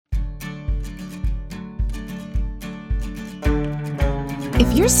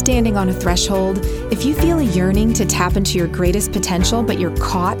If you're standing on a threshold, if you feel a yearning to tap into your greatest potential, but you're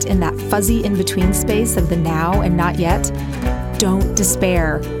caught in that fuzzy in-between space of the now and not yet, don't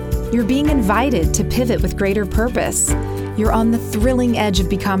despair. You're being invited to pivot with greater purpose. You're on the thrilling edge of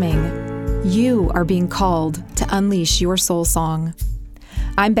becoming. You are being called to unleash your soul song.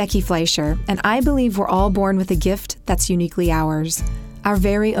 I'm Becky Fleischer, and I believe we're all born with a gift that's uniquely ours, our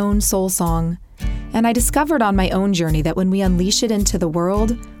very own soul song. And I discovered on my own journey that when we unleash it into the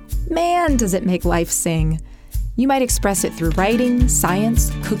world, man, does it make life sing. You might express it through writing, science,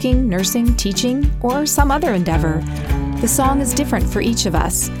 cooking, nursing, teaching, or some other endeavor. The song is different for each of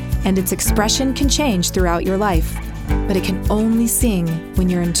us, and its expression can change throughout your life. But it can only sing when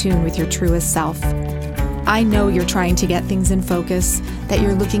you're in tune with your truest self. I know you're trying to get things in focus, that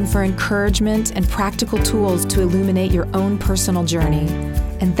you're looking for encouragement and practical tools to illuminate your own personal journey.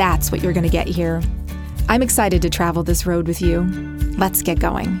 And that's what you're going to get here. I'm excited to travel this road with you. Let's get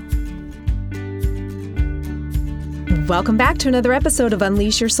going. Welcome back to another episode of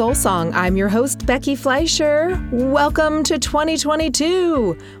Unleash Your Soul Song. I'm your host, Becky Fleischer. Welcome to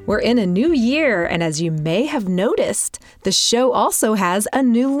 2022. We're in a new year, and as you may have noticed, the show also has a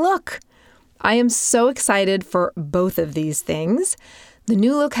new look. I am so excited for both of these things. The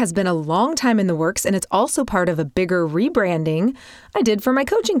new look has been a long time in the works, and it's also part of a bigger rebranding I did for my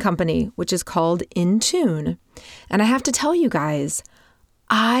coaching company, which is called In Tune. And I have to tell you guys,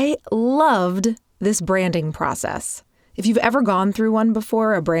 I loved this branding process. If you've ever gone through one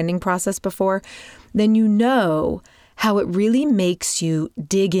before, a branding process before, then you know how it really makes you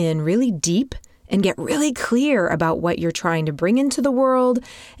dig in really deep and get really clear about what you're trying to bring into the world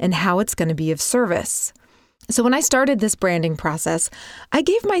and how it's going to be of service. So when I started this branding process, I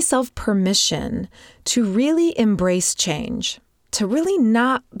gave myself permission to really embrace change, to really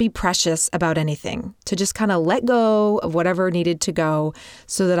not be precious about anything, to just kind of let go of whatever needed to go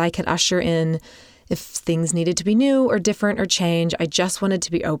so that I could usher in if things needed to be new or different or change. I just wanted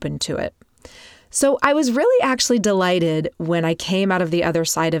to be open to it. So I was really actually delighted when I came out of the other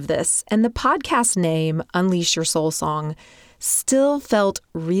side of this, and the podcast name, Unleash Your Soul Song, still felt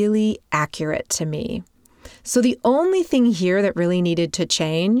really accurate to me. So the only thing here that really needed to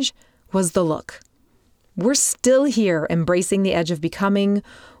change was the look. We're still here embracing the edge of becoming.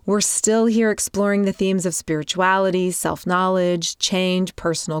 We're still here exploring the themes of spirituality, self-knowledge, change,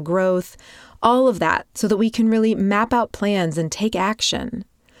 personal growth, all of that, so that we can really map out plans and take action.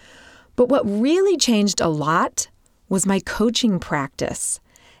 But what really changed a lot was my coaching practice.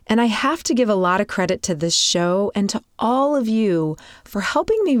 And I have to give a lot of credit to this show and to all of you for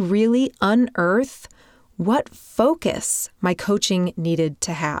helping me really unearth what focus my coaching needed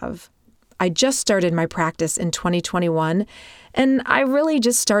to have. I just started my practice in 2021, and I really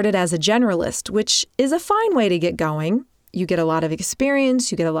just started as a generalist, which is a fine way to get going. You get a lot of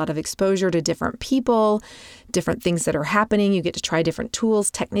experience, you get a lot of exposure to different people, different things that are happening. You get to try different tools,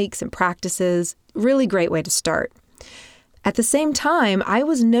 techniques, and practices. Really great way to start. At the same time, I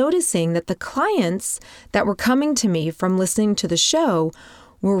was noticing that the clients that were coming to me from listening to the show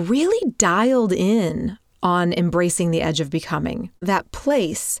were really dialed in on embracing the edge of becoming, that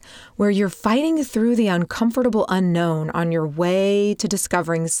place where you're fighting through the uncomfortable unknown on your way to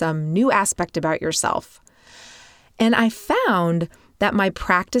discovering some new aspect about yourself. And I found that my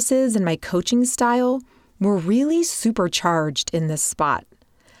practices and my coaching style were really supercharged in this spot.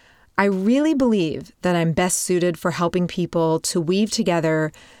 I really believe that I'm best suited for helping people to weave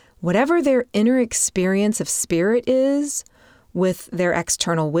together whatever their inner experience of spirit is with their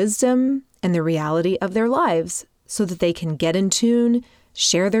external wisdom and the reality of their lives so that they can get in tune,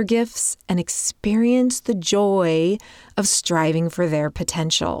 share their gifts, and experience the joy of striving for their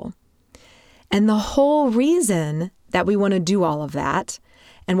potential. And the whole reason that we want to do all of that,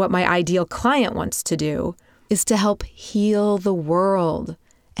 and what my ideal client wants to do, is to help heal the world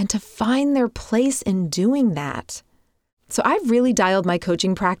and to find their place in doing that. So I've really dialed my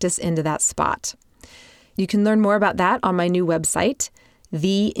coaching practice into that spot. You can learn more about that on my new website,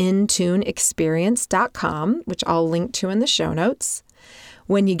 theintuneexperience.com, which I'll link to in the show notes.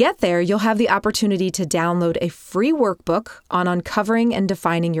 When you get there, you'll have the opportunity to download a free workbook on uncovering and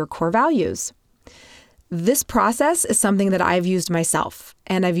defining your core values. This process is something that I've used myself,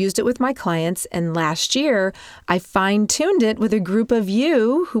 and I've used it with my clients, and last year, I fine-tuned it with a group of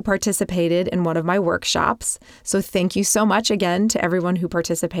you who participated in one of my workshops. So thank you so much again to everyone who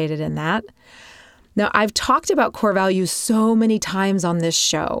participated in that. Now, I've talked about core values so many times on this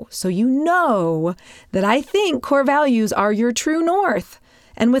show, so you know that I think core values are your true north.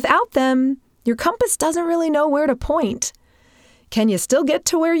 And without them, your compass doesn't really know where to point. Can you still get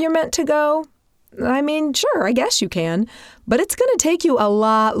to where you're meant to go? I mean, sure, I guess you can, but it's going to take you a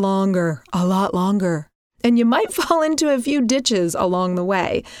lot longer. And you might fall into a few ditches along the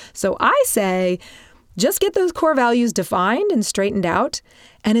way. So I say, just get those core values defined and straightened out,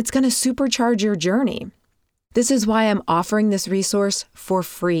 and it's going to supercharge your journey. This is why I'm offering this resource for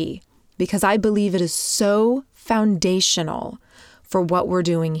free, because I believe it is so foundational for what we're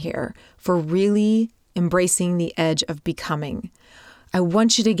doing here, for really embracing the edge of becoming. I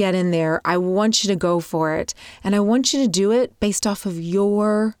want you to get in there. I want you to go for it. And I want you to do it based off of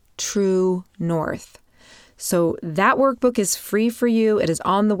your true north. So that workbook is free for you. It is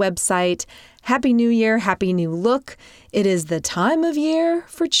on the website. Happy New Year, happy new look. It is the time of year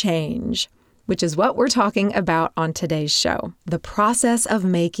for change, which is what we're talking about on today's show. The process of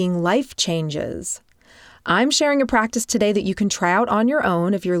making life changes. I'm sharing a practice today that you can try out on your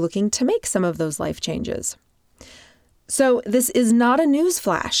own if you're looking to make some of those life changes. So this is not a news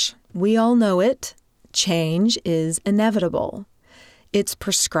flash. We all know it. Change is inevitable. It's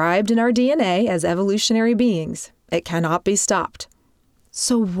prescribed in our DNA as evolutionary beings. It cannot be stopped.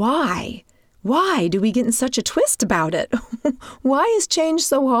 So why? Why do we get in such a twist about it? Why is change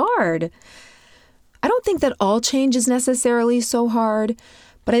so hard? I don't think that all change is necessarily so hard,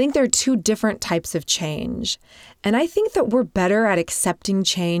 but I think there are two different types of change. And I think that we're better at accepting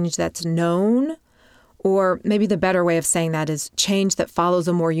change that's known, or maybe the better way of saying that is change that follows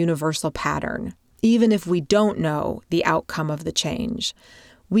a more universal pattern. Even if we don't know the outcome of the change,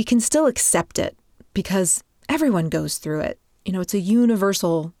 we can still accept it because everyone goes through it. It's a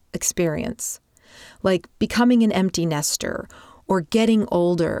universal experience, like becoming an empty nester or getting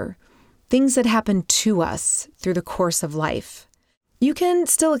older, things that happen to us through the course of life. You can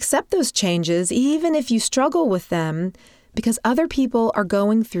still accept those changes even if you struggle with them because other people are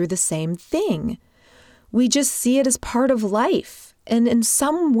going through the same thing. We just see it as part of life. And in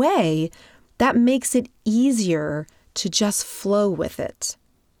some way, that makes it easier to just flow with it.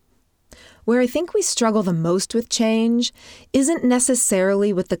 Where I think we struggle the most with change isn't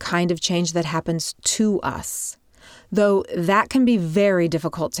necessarily with the kind of change that happens to us, though that can be very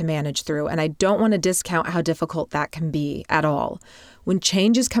difficult to manage through, and I don't want to discount how difficult that can be at all. When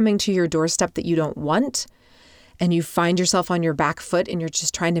change is coming to your doorstep that you don't want, and you find yourself on your back foot and you're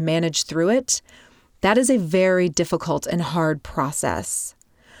just trying to manage through it, that is a very difficult and hard process.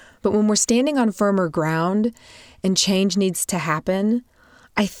 But when we're standing on firmer ground and change needs to happen,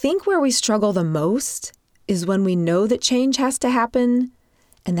 I think where we struggle the most is when we know that change has to happen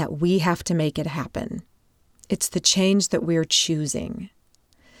and that we have to make it happen. It's the change that we're choosing,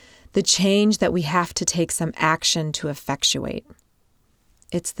 the change that we have to take some action to effectuate.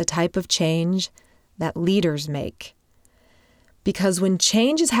 It's the type of change that leaders make. Because when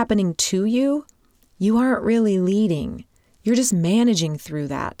change is happening to you, you aren't really leading. You're just managing through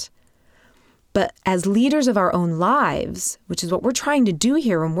that. But as leaders of our own lives, which is what we're trying to do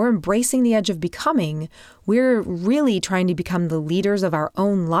here when we're embracing the edge of becoming, we're really trying to become the leaders of our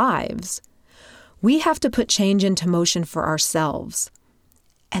own lives. We have to put change into motion for ourselves.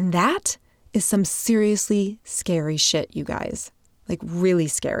 And that is some seriously scary shit, you guys. Like really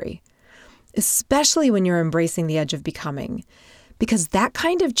scary. Especially when you're embracing the edge of becoming. Because that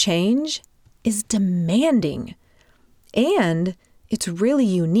kind of change is demanding. And it's really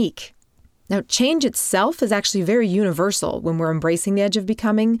unique. Now, change itself is actually very universal when we're embracing the edge of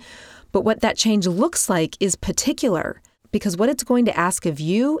becoming, but what that change looks like is particular because what it's going to ask of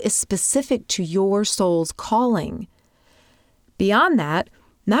you is specific to your soul's calling. Beyond that,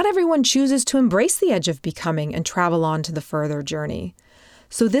 not everyone chooses to embrace the edge of becoming and travel on to the further journey.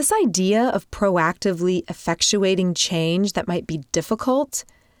 So this idea of proactively effectuating change that might be difficult,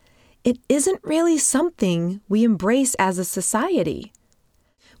 it isn't really something we embrace as a society.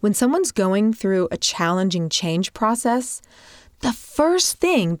 When someone's going through a challenging change process, the first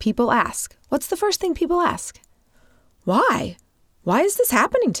thing people ask, what's the first thing people ask? Why? Why is this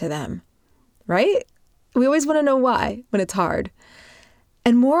happening to them? Right? We always want to know why when it's hard.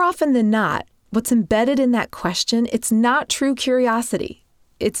 And more often than not, what's embedded in that question, it's not true curiosity.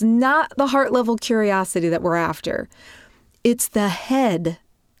 It's not the heart level curiosity that we're after. It's the head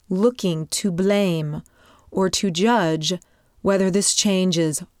looking to blame or to judge whether this change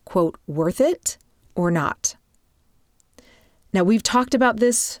is, quote, worth it or not. Now, we've talked about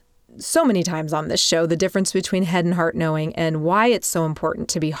this so many times on this show, the difference between head and heart knowing and why it's so important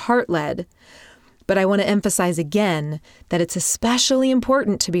to be heart-led. But I want to emphasize again that it's especially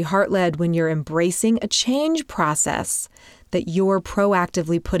important to be heart-led when you're embracing a change process that you're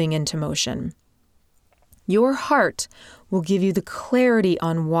proactively putting into motion. Your heart will give you the clarity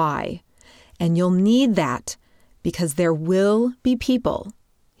on why, and you'll need that because there will be people,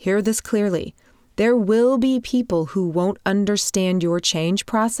 hear this clearly, There will be people who won't understand your change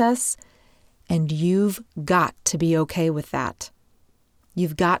process, and you've got to be okay with that.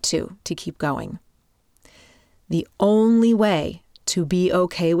 You've got to keep going. The only way to be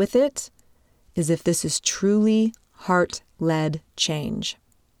okay with it is if this is truly heart-led change.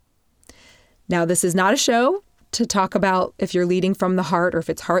 Now, this is not a show to talk about if you're leading from the heart or if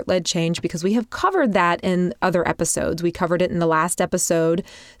it's heart-led change, because we have covered that in other episodes. We covered it in the last episode,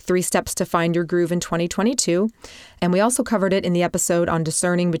 3 Steps to Find Your Groove in 2022. And we also covered it in the episode on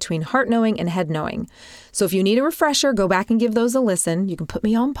discerning between heart knowing and head knowing. So if you need a refresher, go back and give those a listen. You can put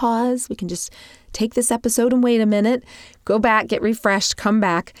me on pause. We can just take this episode and wait a minute, go back, get refreshed, come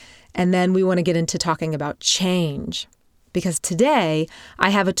back, and then we want to get into talking about change. Because today,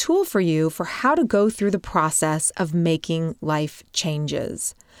 I have a tool for you for how to go through the process of making life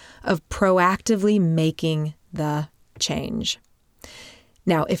changes, of proactively making the change.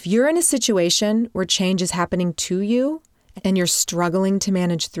 Now, if you're in a situation where change is happening to you and you're struggling to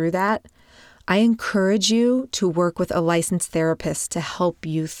manage through that, I encourage you to work with a licensed therapist to help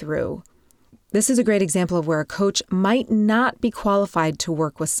you through. This is a great example of where a coach might not be qualified to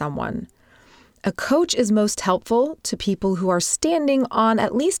work with someone. A coach is most helpful to people who are standing on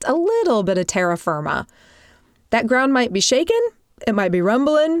at least a little bit of terra firma. That ground might be shaken, it might be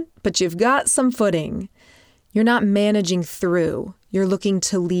rumbling, but you've got some footing. You're not managing through, you're looking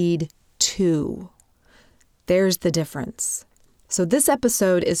to lead to. There's the difference. So this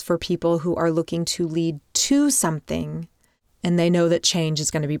episode is for people who are looking to lead to something, and they know that change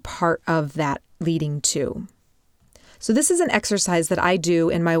is going to be part of that leading to. So this is an exercise that I do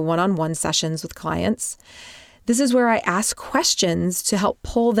in my one-on-one sessions with clients. This is where I ask questions to help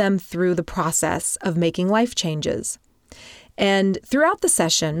pull them through the process of making life changes. And throughout the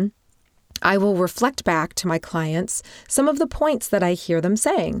session, I will reflect back to my clients some of the points that I hear them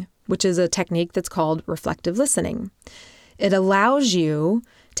saying, which is a technique that's called reflective listening. It allows you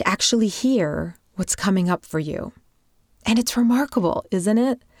to actually hear what's coming up for you. And it's remarkable, isn't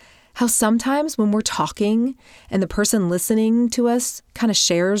it? How sometimes when we're talking and the person listening to us kind of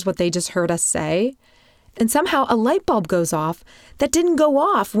shares what they just heard us say, and somehow a light bulb goes off that didn't go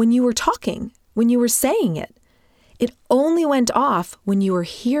off when you were talking, when you were saying it. It only went off when you were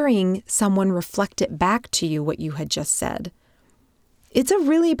hearing someone reflect it back to you what you had just said. It's a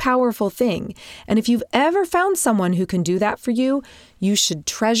really powerful thing. And if you've ever found someone who can do that for you, you should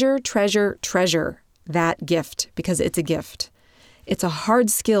treasure that gift, because it's a gift. It's a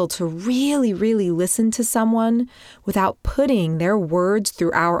hard skill to really, really listen to someone without putting their words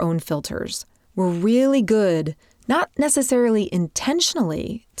through our own filters. We're really good, not necessarily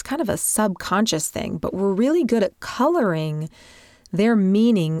intentionally, it's kind of a subconscious thing, but we're really good at coloring their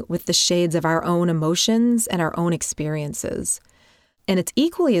meaning with the shades of our own emotions and our own experiences. And it's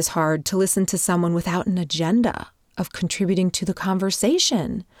equally as hard to listen to someone without an agenda of contributing to the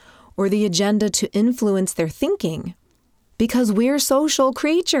conversation or the agenda to influence their thinking. Because we're social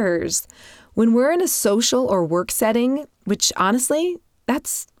creatures. When we're in a social or work setting, which honestly,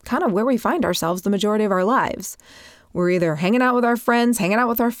 that's kind of where we find ourselves the majority of our lives. We're either hanging out with our friends, hanging out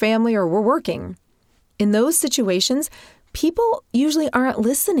with our family, or we're working. In those situations, people usually aren't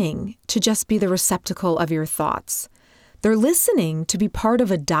listening to just be the receptacle of your thoughts. They're listening to be part of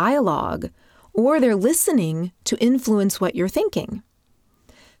a dialogue, or they're listening to influence what you're thinking.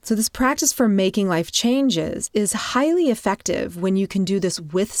 So this practice for making life changes is highly effective when you can do this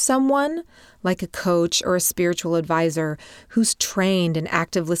with someone like a coach or a spiritual advisor who's trained in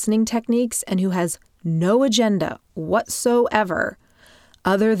active listening techniques and who has no agenda whatsoever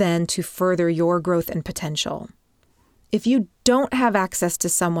other than to further your growth and potential. If you don't have access to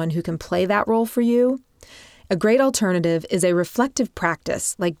someone who can play that role for you, a great alternative is a reflective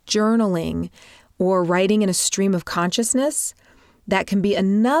practice like journaling or writing in a stream of consciousness. That can be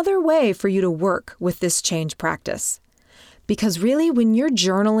another way for you to work with this change practice. Because really, when you're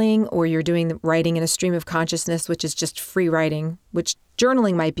journaling or you're doing the writing in a stream of consciousness, which is just free writing, which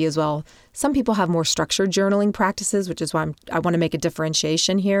journaling might be as well. Some people have more structured journaling practices, which is why I want to make a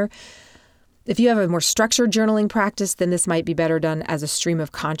differentiation here. If you have a more structured journaling practice, then this might be better done as a stream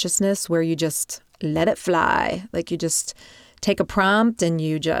of consciousness where you just let it fly. Like you just take a prompt and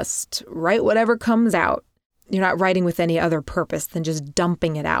you just write whatever comes out. You're not writing with any other purpose than just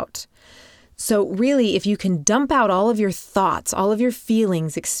dumping it out. So really, if you can dump out all of your thoughts, all of your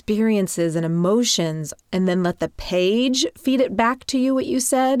feelings, experiences, and emotions, and then let the page feed it back to you what you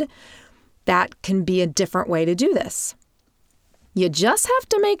said, that can be a different way to do this. You just have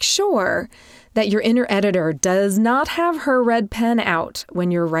to make sure that your inner editor does not have her red pen out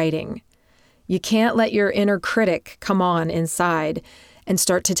when you're writing. You can't let your inner critic come on inside and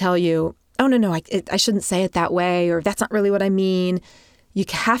start to tell you, oh, no, I shouldn't say it that way, or that's not really what I mean. You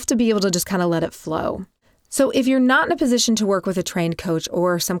have to be able to just kind of let it flow. So if you're not in a position to work with a trained coach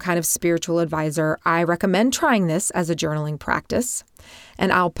or some kind of spiritual advisor, I recommend trying this as a journaling practice.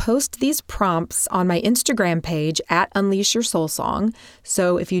 And I'll post these prompts on my Instagram page at Unleash Your Soul Song.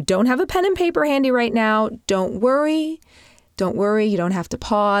 So if you don't have a pen and paper handy right now, don't worry. Don't worry. You don't have to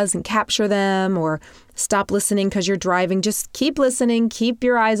pause and capture them or stop listening because you're driving. Just keep listening. Keep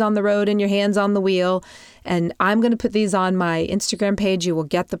your eyes on the road and your hands on the wheel. And I'm going to put these on my Instagram page. You will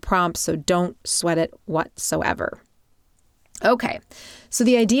get the prompts, so don't sweat it whatsoever. Okay, so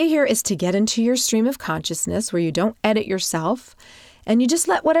the idea here is to get into your stream of consciousness where you don't edit yourself and you just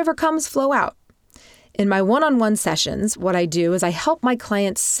let whatever comes flow out. In my one-on-one sessions, what I do is I help my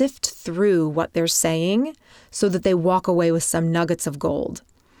clients sift through what they're saying so that they walk away with some nuggets of gold.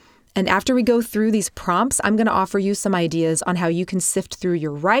 And after we go through these prompts, I'm going to offer you some ideas on how you can sift through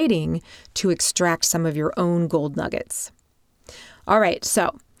your writing to extract some of your own gold nuggets. All right,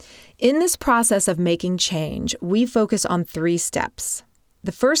 so in this process of making change, we focus on 3 steps.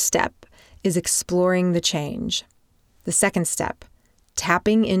 The first step is exploring the change. The second step,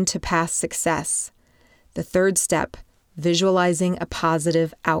 tapping into past success. The third step, visualizing a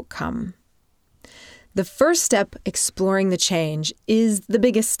positive outcome. The first step, exploring the change, is the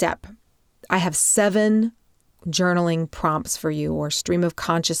biggest step. I have 7 journaling prompts for you, or stream of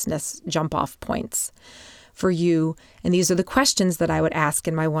consciousness jump-off points for you. And these are the questions that I would ask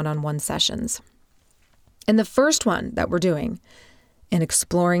in my one-on-one sessions. And the first one that we're doing in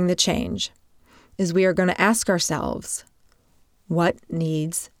exploring the change is we are going to ask ourselves, what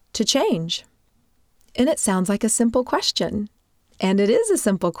needs to change? And it sounds like a simple question. And it is a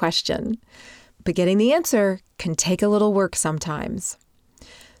simple question. But getting the answer can take a little work sometimes.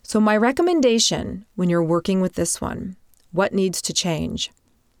 So my recommendation when you're working with this one, what needs to change?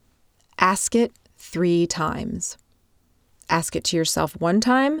 Ask it 3 times. Ask it to yourself 1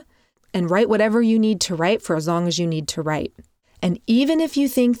 time and write whatever you need to write for as long as you need to write. And even if you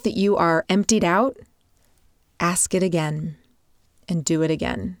think that you are emptied out, ask it again and do it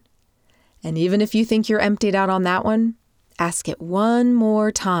again. And even if you think you're emptied out on that one, ask it 1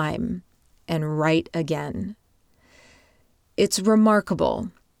 more time and write again. It's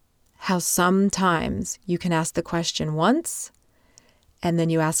remarkable how sometimes you can ask the question once, and then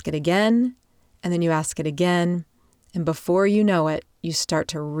you ask it again, and then you ask it again, and before you know it, you start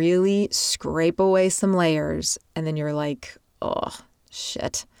to really scrape away some layers, and then you're like, oh,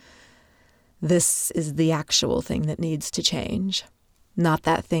 shit. This is the actual thing that needs to change, not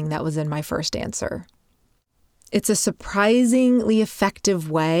that thing that was in my first answer. It's a surprisingly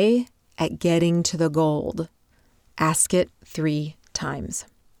effective way at getting to the gold. Ask it 3 times.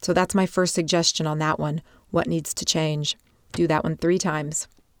 So that's my first suggestion on that one. What needs to change? Do that one 3 times.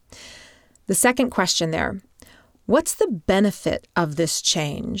 The second question there, what's the benefit of this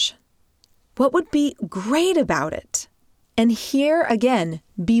change? What would be great about it? And here again,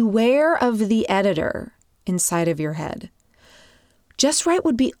 beware of the editor inside of your head. Just right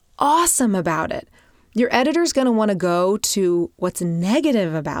would be awesome about it. Your editor's going to want to go to what's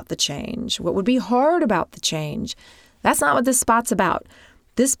negative about the change, what would be hard about the change. That's not what this spot's about.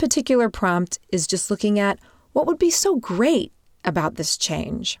 This particular prompt is just looking at what would be so great about this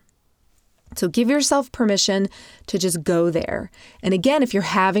change. So give yourself permission to just go there. And again, if you're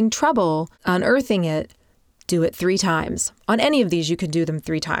having trouble unearthing it, do it 3 times. On any of these, you could do them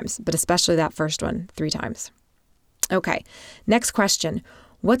 3 times, but especially that first one 3 times. Okay, next question.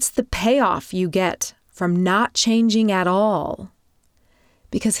 What's the payoff you get from not changing at all?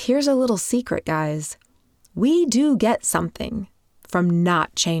 Because here's a little secret, guys. We do get something from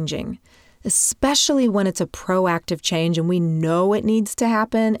not changing, especially when it's a proactive change and we know it needs to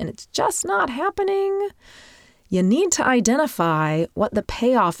happen and it's just not happening. You need to identify what the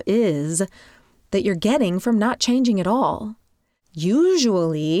payoff is that you're getting from not changing at all.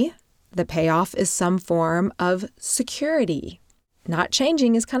 Usually, the payoff is some form of security. Not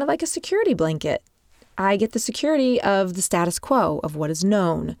changing is kind of like a security blanket. I get the security of the status quo, of what is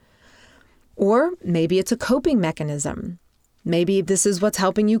known. Or maybe it's a coping mechanism. Maybe this is what's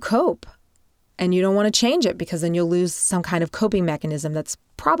helping you cope, and you don't want to change it because then you'll lose some kind of coping mechanism that's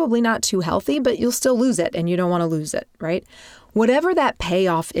probably not too healthy, but you'll still lose it, and you don't want to lose it, right? Whatever that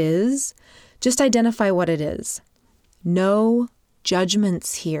payoff is, just identify what it is. No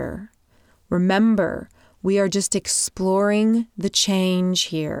judgments here. Remember, we are just exploring the change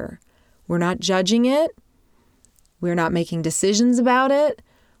here. We're not judging it. We're not making decisions about it.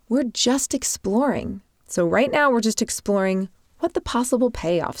 We're just exploring. So right now, we're just exploring what the possible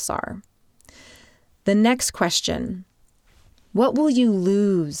payoffs are. The next question, what will you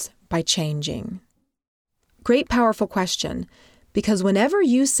lose by changing? Great, powerful question, because whenever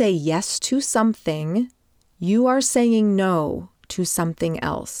you say yes to something, you are saying no to something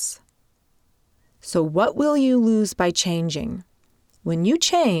else. So what will you lose by changing? When you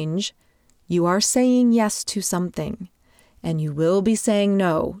change, you are saying yes to something, and you will be saying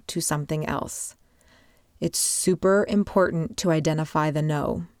no to something else. It's super important to identify the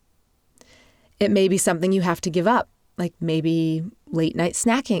no. It may be something you have to give up, like maybe late night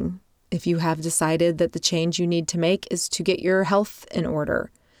snacking, if you have decided that the change you need to make is to get your health in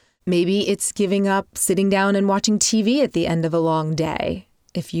order. Maybe it's giving up sitting down and watching TV at the end of a long day.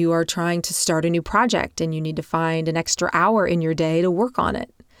 If you are trying to start a new project and you need to find an extra hour in your day to work on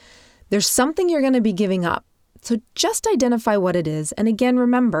it. There's something you're going to be giving up. So just identify what it is. And again,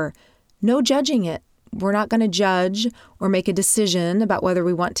 remember, no judging it. We're not going to judge or make a decision about whether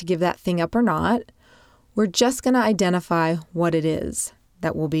we want to give that thing up or not. We're just going to identify what it is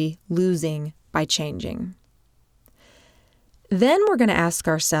that we'll be losing by changing. Then we're going to ask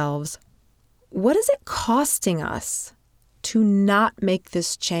ourselves, what is it costing us to not make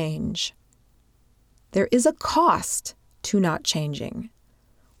this change? There is a cost to not changing.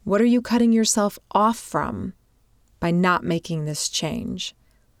 What are you cutting yourself off from by not making this change?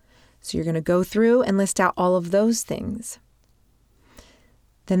 So you're going to go through and list out all of those things.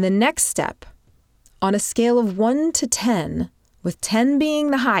 Then the next step, on a scale of 1 to 10, with 10 being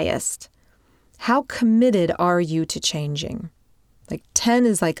the highest, how committed are you to changing? Like 10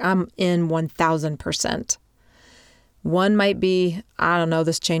 is like, I'm in 1,000%. 1 might be, I don't know,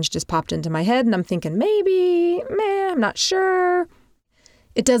 this change just popped into my head and I'm thinking maybe, I'm not sure.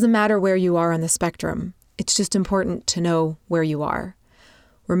 It doesn't matter where you are on the spectrum. It's just important to know where you are.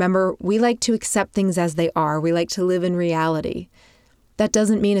 Remember, we like to accept things as they are. We like to live in reality. That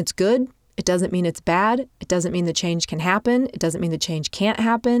doesn't mean it's good. It doesn't mean it's bad. It doesn't mean the change can happen. It doesn't mean the change can't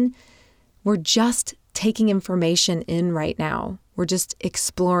happen. We're just taking information in right now. We're just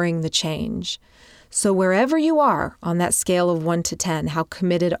exploring the change. So wherever you are on that scale of 1 to 10, how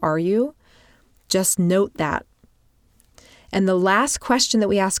committed are you? Just note that. And the last question that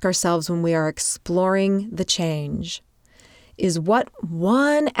we ask ourselves when we are exploring the change is, what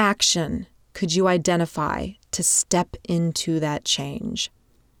one action could you identify to step into that change?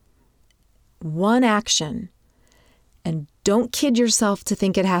 One action. And don't kid yourself to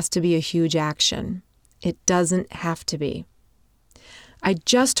think it has to be a huge action. It doesn't have to be. I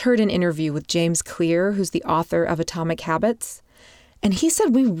just heard an interview with James Clear, who's the author of Atomic Habits, and he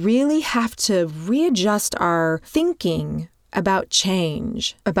said we really have to readjust our thinking about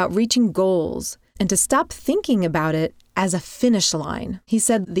change, about reaching goals, and to stop thinking about it as a finish line. He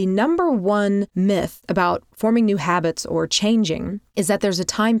said the number one myth about forming new habits or changing is that there's a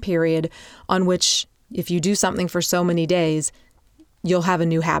time period on which if you do something for so many days, you'll have a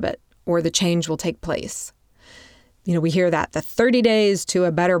new habit or the change will take place. You know, we hear that the 30 days to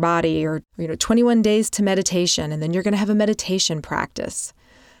a better body or 21 days to meditation, and then you're going to have a meditation practice.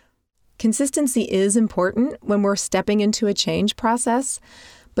 Consistency is important when we're stepping into a change process,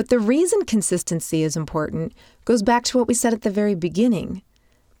 but the reason consistency is important goes back to what we said at the very beginning,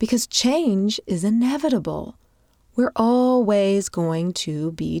 because change is inevitable. We're always going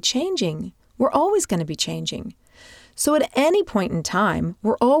to be changing. We're always going to be changing. So at any point in time,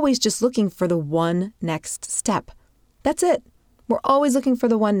 we're always just looking for the one next step. That's it. We're always looking for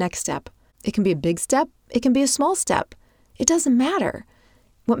the one next step. It can be a big step. It can be a small step. It doesn't matter.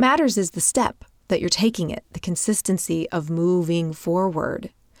 What matters is the step that you're taking it, the consistency of moving forward.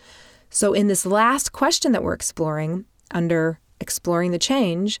 So in this last question that we're exploring, under exploring the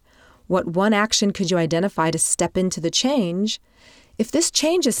change, what one action could you identify to step into the change? If this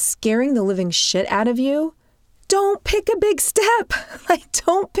change is scaring the living shit out of you, don't pick a big step.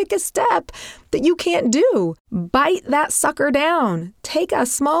 Don't pick a step that you can't do. Bite that sucker down. Take a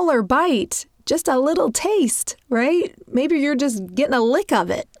smaller bite, just a little taste, right? Maybe you're just getting a lick of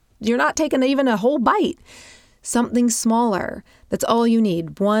it. You're not taking even a whole bite. Something smaller. That's all you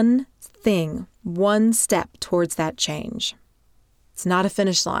need. One thing, one step towards that change. It's not a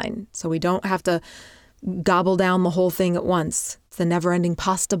finish line, so we don't have to gobble down the whole thing at once. It's the never-ending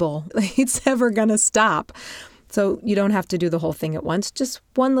pasta bowl. It's never going to stop. So you don't have to do the whole thing at once, just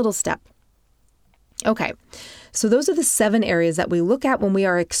one little step. Okay, so those are the 7 areas that we look at when we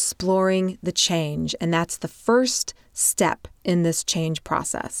are exploring the change, and that's the first step in this change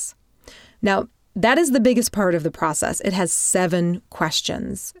process. Now, that is the biggest part of the process. It has 7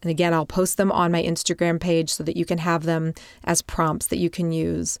 questions. And again, I'll post them on my Instagram page so that you can have them as prompts that you can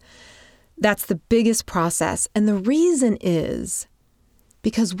use. That's the biggest process. And the reason is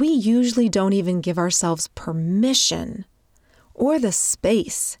because we usually don't even give ourselves permission or the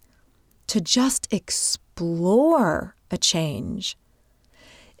space to just explore a change.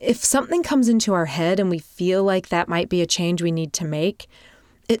 If something comes into our head and we feel like that might be a change we need to make,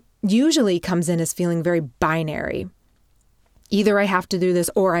 it usually comes in as feeling very binary. Either I have to do this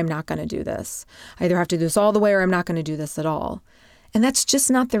or I'm not going to do this. I either have to do this all the way or I'm not going to do this at all. And that's just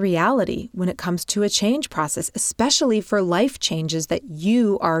not the reality when it comes to a change process, especially for life changes that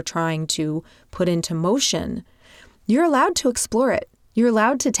you are trying to put into motion. You're allowed to explore it. You're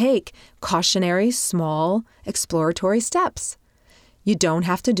allowed to take cautionary, small, exploratory steps. You don't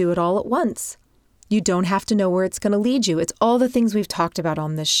have to do it all at once. You don't have to know where it's going to lead you. It's all the things we've talked about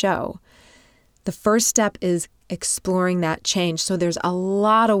on this show. The first step is exploring that change. So there's a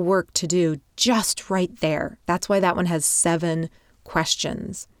lot of work to do just right there. That's why that one has 7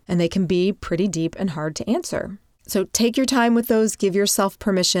 questions, and they can be pretty deep and hard to answer. So take your time with those. Give yourself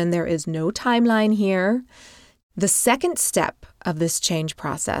permission. There is no timeline here. The second step of this change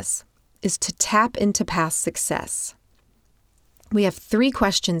process is to tap into past success. We have 3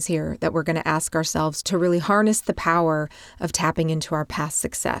 questions here that we're going to ask ourselves to really harness the power of tapping into our past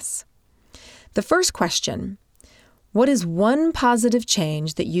success. The first question, what is one positive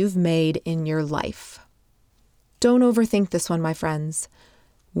change that you've made in your life? Don't overthink this one, my friends.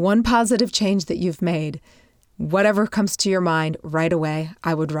 One positive change that you've made, whatever comes to your mind right away,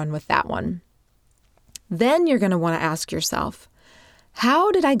 I would run with that one. Then you're going to want to ask yourself,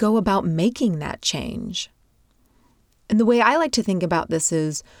 how did I go about making that change? And the way I like to think about this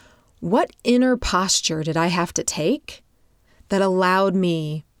is, what inner posture did I have to take that allowed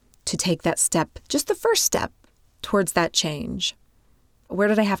me to take that step, just the first step towards that change? Where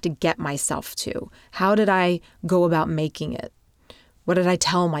did I have to get myself to? How did I go about making it? What did I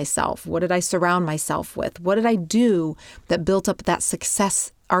tell myself? What did I surround myself with? What did I do that built up that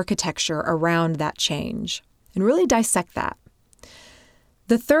success architecture around that change? And really dissect that.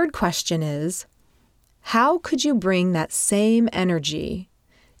 The third question is, how could you bring that same energy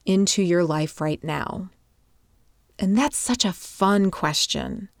into your life right now? And that's such a fun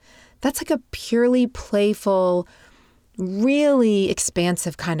question. That's like a purely playful, really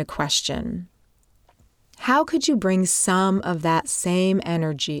expansive kind of question. How could you bring some of that same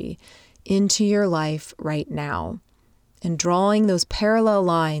energy into your life right now? And drawing those parallel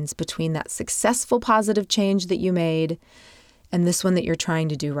lines between that successful positive change that you made and this one that you're trying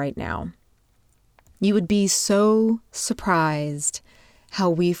to do right now. You would be so surprised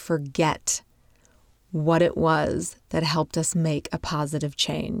how we forget what it was that helped us make a positive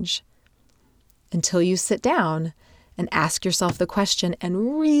change until you sit down and ask yourself the question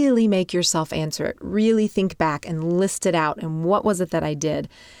and really make yourself answer it. Really think back and list it out. And what was it that I did?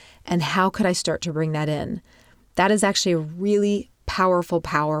 And how could I start to bring that in? That is actually a really powerful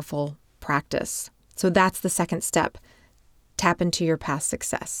practice. So that's the second step. Tap into your past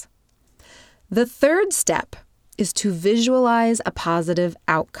success. The third step is to visualize a positive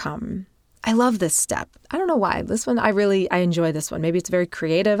outcome. I love this step. I don't know why. This one, I enjoy this one. Maybe it's very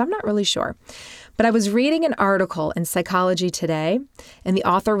creative. I'm not really sure. But I was reading an article in Psychology Today, and the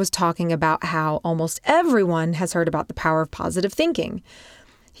author was talking about how almost everyone has heard about the power of positive thinking.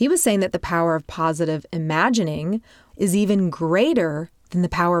 He was saying that the power of positive imagining is even greater than the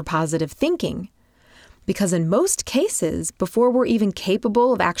power of positive thinking. Because in most cases, before we're even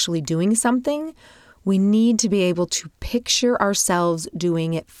capable of actually doing something, we need to be able to picture ourselves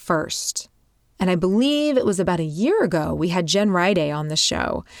doing it first. And I believe it was about a year ago, we had Jen Riday on the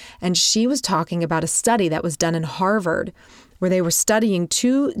show, and she was talking about a study that was done in Harvard, where they were studying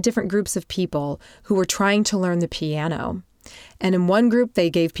 2 different groups of people who were trying to learn the piano. And in one group, they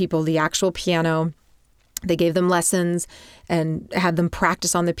gave people the actual piano. They gave them lessons and had them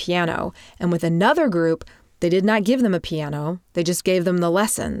practice on the piano. And with another group, they did not give them a piano. They just gave them the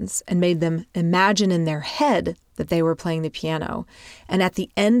lessons and made them imagine in their head that they were playing the piano. And at the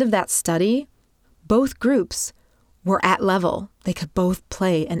end of that study, both groups were at level. They could both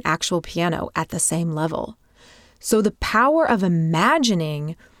play an actual piano at the same level. So the power of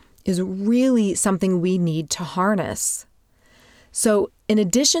imagining is really something we need to harness. So in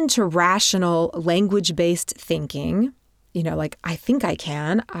addition to rational language-based thinking, like, I think I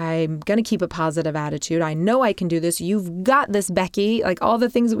can, I'm going to keep a positive attitude, I know I can do this, you've got this, Becky, like all the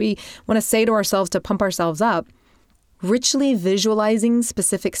things that we want to say to ourselves to pump ourselves up, richly visualizing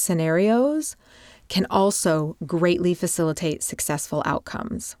specific scenarios can also greatly facilitate successful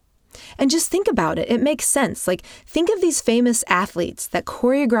outcomes. And just think about it. It makes sense. Like, think of these famous athletes that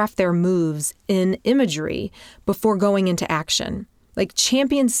choreograph their moves in imagery before going into action. Like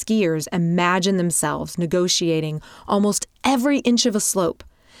champion skiers imagine themselves negotiating almost every inch of a slope.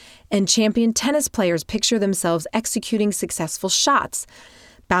 And champion tennis players picture themselves executing successful shots.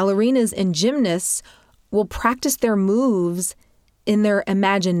 Ballerinas and gymnasts will practice their moves in their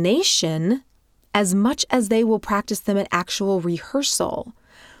imagination as much as they will practice them at actual rehearsal.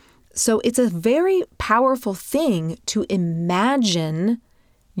 So it's a very powerful thing to imagine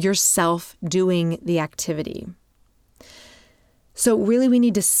yourself doing the activity. So really we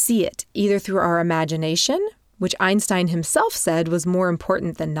need to see it either through our imagination, which Einstein himself said was more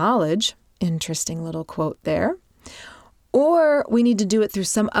important than knowledge. Interesting little quote there. Or we need to do it through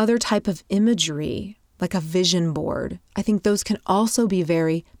some other type of imagery, like a vision board. I think those can also be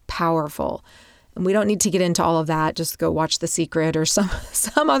very powerful. And we don't need to get into all of that. Just go watch The Secret or some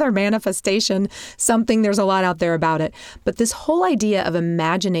other manifestation, something. There's a lot out there about it. But this whole idea of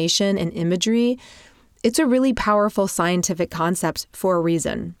imagination and imagery, it's a really powerful scientific concept for a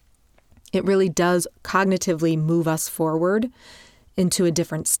reason. It really does cognitively move us forward into a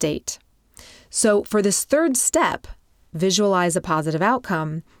different state. So for this third step, visualize a positive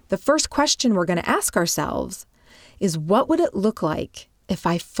outcome, the first question we're going to ask ourselves is, what would it look like if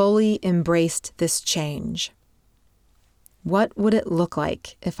I fully embraced this change? What would it look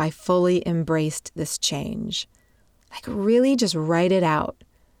like if I fully embraced this change? Like really just write it out.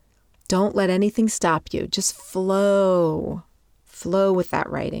 Don't let anything stop you. Just flow with that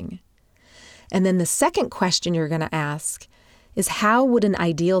writing. And then the second question you're going to ask is, how would an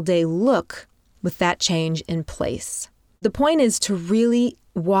ideal day look with that change in place? The point is to really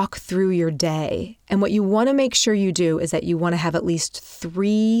walk through your day. And what you want to make sure you do is that you want to have at least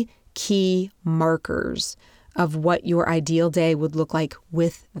 3 key markers of what your ideal day would look like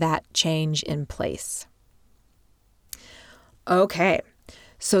with that change in place. Okay,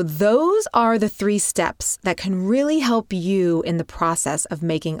 so those are the 3 steps that can really help you in the process of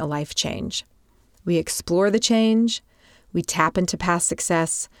making a life change. We explore the change, we tap into past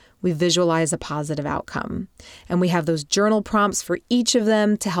success, we visualize a positive outcome. And we have those journal prompts for each of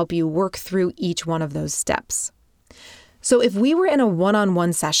them to help you work through each one of those steps. So if we were in a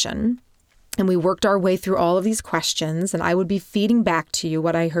one-on-one session and we worked our way through all of these questions and I would be feeding back to you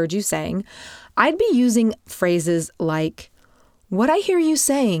what I heard you saying, I'd be using phrases like, what I hear you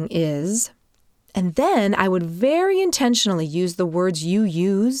saying is, and then I would very intentionally use the words you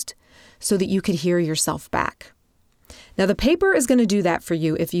used so that you could hear yourself back. Now, the paper is going to do that for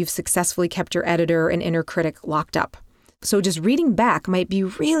you if you've successfully kept your editor and inner critic locked up. So just reading back might be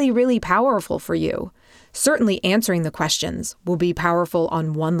really, really powerful for you. Certainly answering the questions will be powerful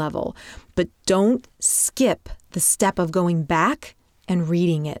on one level, but don't skip the step of going back and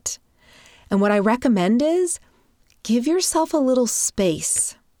reading it. And what I recommend is give yourself a little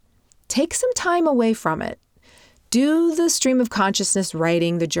space. Take some time away from it. Do the stream of consciousness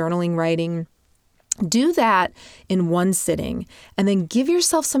writing, the journaling writing. Do that in one sitting and then give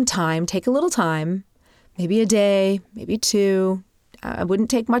yourself some time. Take a little time, maybe a day, maybe 2. I wouldn't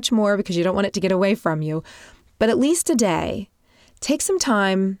take much more because you don't want it to get away from you, but at least a day. Take some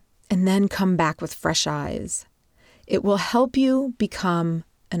time and then come back with fresh eyes. It will help you become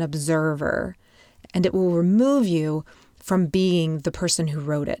an observer and it will remove you from being the person who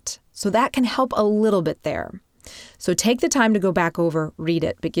wrote it. So that can help a little bit there. So take the time to go back over, read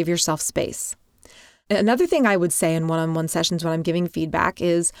it, but give yourself space. Another thing I would say in one-on-one sessions when I'm giving feedback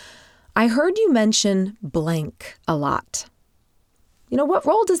is, I heard you mention blank a lot. What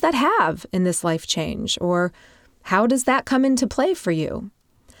role does that have in this life change? Or how does that come into play for you?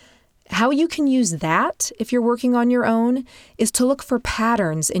 How you can use that if you're working on your own is to look for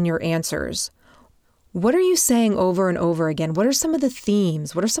patterns in your answers. What are you saying over and over again? What are some of the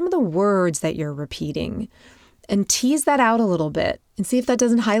themes? What are some of the words that you're repeating? And tease that out a little bit and see if that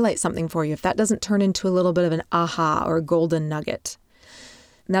doesn't highlight something for you, if that doesn't turn into a little bit of an aha or a golden nugget.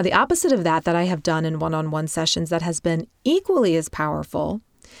 Now, the opposite of that I have done in one-on-one sessions that has been equally as powerful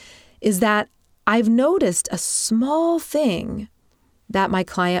is that I've noticed a small thing that my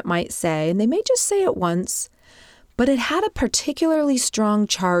client might say, and they may just say it once, but it had a particularly strong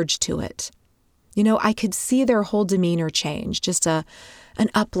charge to it. I could see their whole demeanor change, just an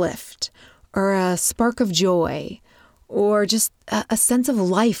uplift, or a spark of joy, or just a sense of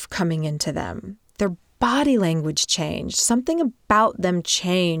life coming into them. Their body language changed. Something about them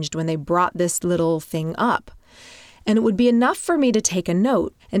changed when they brought this little thing up. And it would be enough for me to take a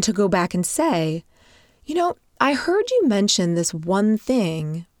note and to go back and say, I heard you mention this one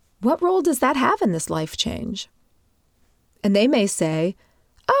thing. What role does that have in this life change? And they may say,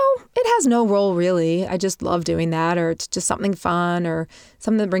 oh, it has no role really. I just love doing that, or it's just something fun or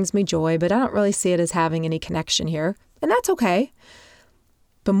something that brings me joy, but I don't really see it as having any connection here. And that's okay.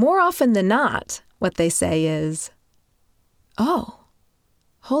 But more often than not, what they say is, oh,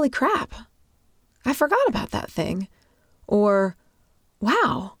 holy crap, I forgot about that thing. Or,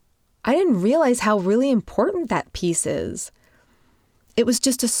 wow, I didn't realize how really important that piece is. It was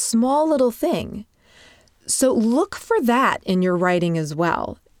just a small little thing. So look for that in your writing as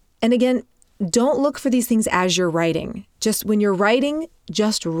well. And again, don't look for these things as you're writing. Just when you're writing,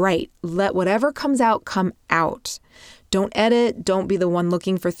 just write. Let whatever comes out come out. Don't edit. Don't be the one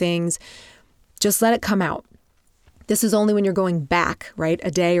looking for things. Just let it come out. This is only when you're going back, right?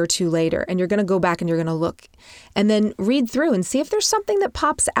 A day or two later, and you're going to go back and you're going to look and then read through and see if there's something that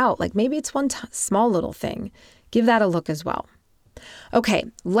pops out. Like maybe it's one small little thing. Give that a look as well. Okay,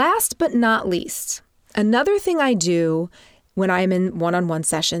 last but not least, another thing I do when I'm in one-on-one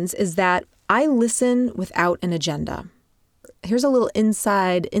sessions is that I listen without an agenda. Here's a little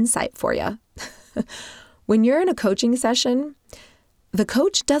inside insight for you. When you're in a coaching session, the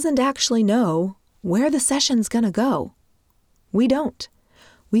coach doesn't actually know where the session's going to go. We don't.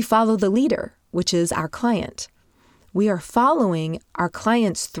 We follow the leader, which is our client. We are following our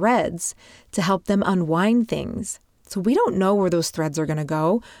client's threads to help them unwind things. So we don't know where those threads are going to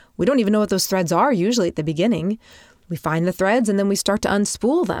go. We don't even know what those threads are usually at the beginning. We find the threads and then we start to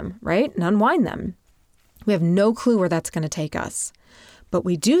unspool them, right? And unwind them. We have no clue where that's going to take us. But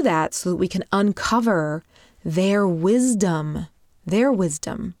we do that so that we can uncover their wisdom,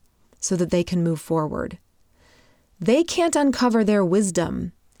 so that they can move forward. They can't uncover their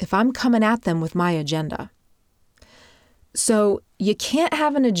wisdom if I'm coming at them with my agenda. So you can't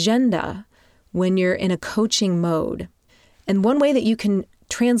have an agenda when you're in a coaching mode. And one way that you can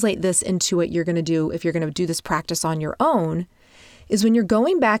translate this into what you're going to do if you're going to do this practice on your own is when you're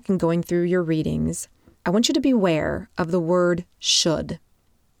going back and going through your readings, I want you to be aware of the word should.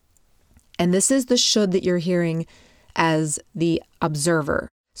 And this is the should that you're hearing as the observer.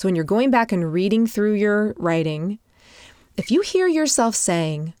 So when you're going back and reading through your writing, if you hear yourself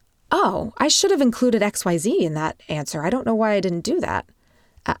saying, oh, I should have included XYZ in that answer. I don't know why I didn't do that.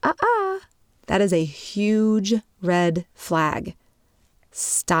 That is a huge red flag.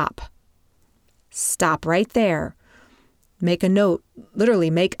 Stop. Stop right there. Make a note, literally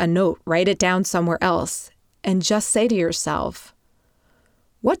make a note, write it down somewhere else, and just say to yourself,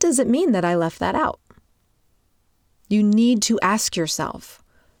 what does it mean that I left that out? You need to ask yourself.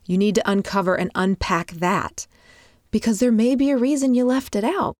 You need to uncover and unpack that because there may be a reason you left it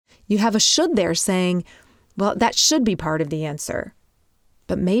out. You have a should there saying, well, that should be part of the answer.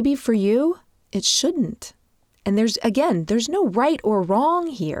 But maybe for you, it shouldn't. And there's no right or wrong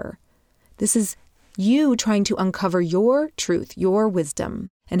here. This is you trying to uncover your truth, your wisdom,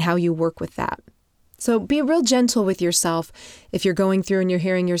 and how you work with that. So be real gentle with yourself. If you're going through and you're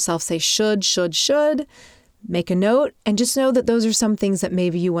hearing yourself say should, make a note and just know that those are some things that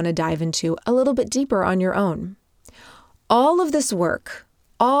maybe you want to dive into a little bit deeper on your own. All of this work,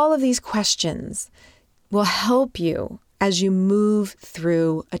 all of these questions will help you as you move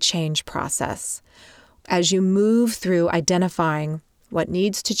through a change process, as you move through identifying what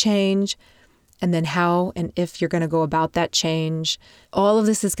needs to change, and then how and if you're going to go about that change. All of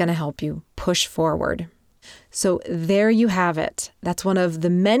this is going to help you push forward. So there you have it. That's one of the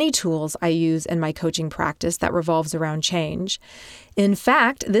many tools I use in my coaching practice that revolves around change. In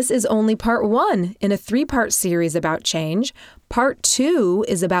fact, this is only part 1 in a 3-part series about change. Part 2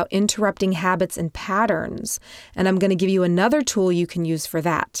 is about interrupting habits and patterns, and I'm going to give you another tool you can use for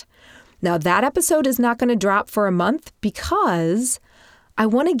that. Now, that episode is not going to drop for a month because I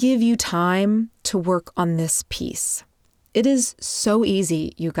want to give you time to work on this piece. It is so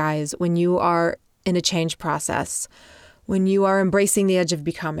easy, you guys, when you are in a change process, when you are embracing the edge of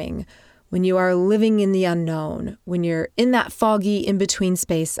becoming, when you are living in the unknown, when you're in that foggy in-between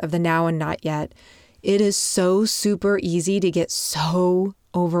space of the now and not yet, it is so super easy to get so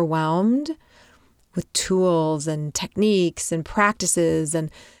overwhelmed with tools and techniques and practices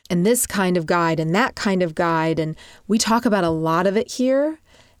and this kind of guide and that kind of guide. And we talk about a lot of it here.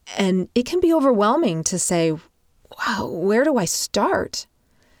 And it can be overwhelming to say, wow, where do I start?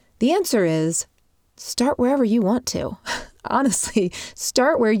 The answer is start wherever you want to. Honestly,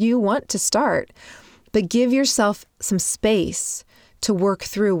 start where you want to start. But give yourself some space to work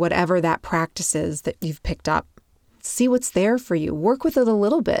through whatever that practice is that you've picked up. See what's there for you. Work with it a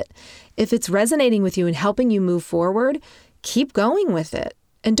little bit. If it's resonating with you and helping you move forward, keep going with it.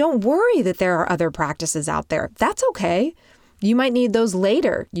 And don't worry that there are other practices out there. That's okay. You might need those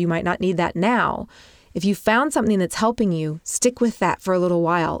later. You might not need that now. If you found something that's helping you, stick with that for a little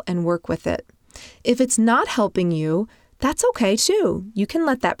while and work with it. If it's not helping you, that's okay too. You can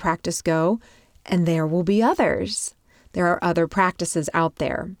let that practice go, and there will be others. There are other practices out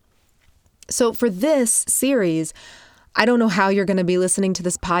there. So for this series, I don't know how you're going to be listening to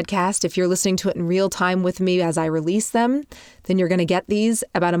this podcast. If you're listening to it in real time with me as I release them, then you're going to get these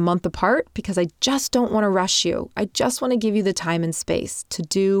about a month apart because I just don't want to rush you. I just want to give you the time and space to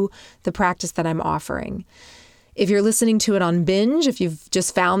do the practice that I'm offering. If you're listening to it on binge, if you've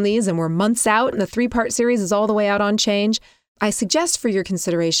just found these and we're months out and the 3-part series is all the way out on Change, I suggest for your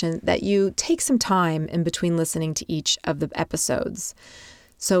consideration that you take some time in between listening to each of the episodes.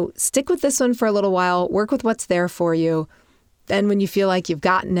 So stick with this one for a little while, work with what's there for you. Then when you feel like you've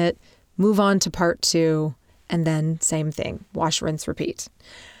gotten it, move on to part 2, and then same thing, wash, rinse, repeat.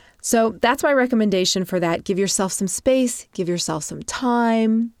 So that's my recommendation for that. Give yourself some space, give yourself some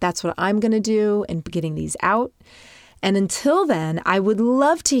time. That's what I'm going to do in getting these out. And until then, I would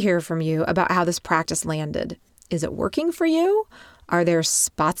love to hear from you about how this practice landed. Is it working for you? Are there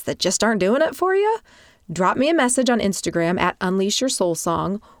spots that just aren't doing it for you? Drop me a message on Instagram at Unleash Your Soul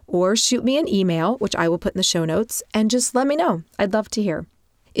Song, or shoot me an email, which I will put in the show notes, and just let me know. I'd love to hear.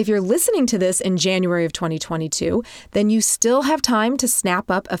 If you're listening to this in January of 2022, then you still have time to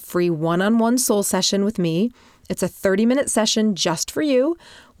snap up a free one-on-one soul session with me. It's a 30-minute session just for you.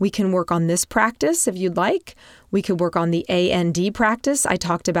 We can work on this practice if you'd like. We could work on the AND practice I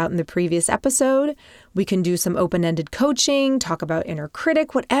talked about in the previous episode. We can do some open-ended coaching, talk about inner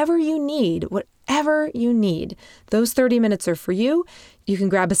critic, whatever you need, Those 30 minutes are for you. You can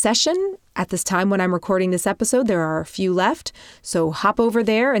grab a session. At this time when I'm recording this episode, there are a few left. So hop over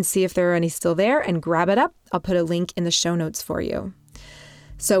there and see if there are any still there and grab it up. I'll put a link in the show notes for you.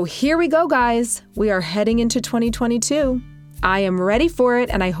 So here we go, guys. We are heading into 2022. I am ready for it,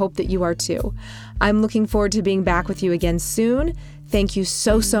 and I hope that you are too. I'm looking forward to being back with you again soon. Thank you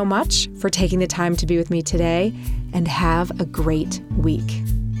so, so much for taking the time to be with me today, and have a great week.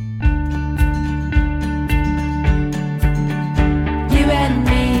 You and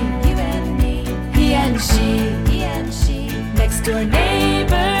me, he and she, next door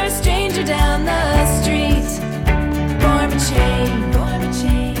neighbor, stranger down the street. Form a chain,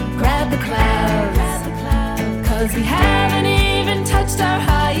 grab the clouds, 'cause we haven't even touched our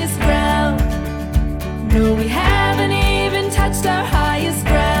highest ground. No, we haven't even touched our highest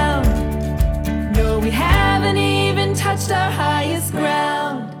ground. No, we haven't even touched our highest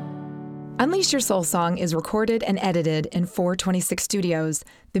ground. Unleash Your Soul Song is recorded and edited in 426 Studios,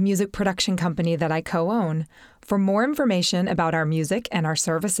 the music production company that I co-own. For more information about our music and our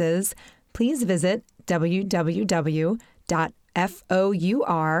services, please visit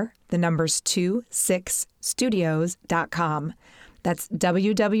www.four26studios.com. That's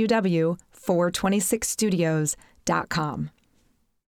www.426studios.com.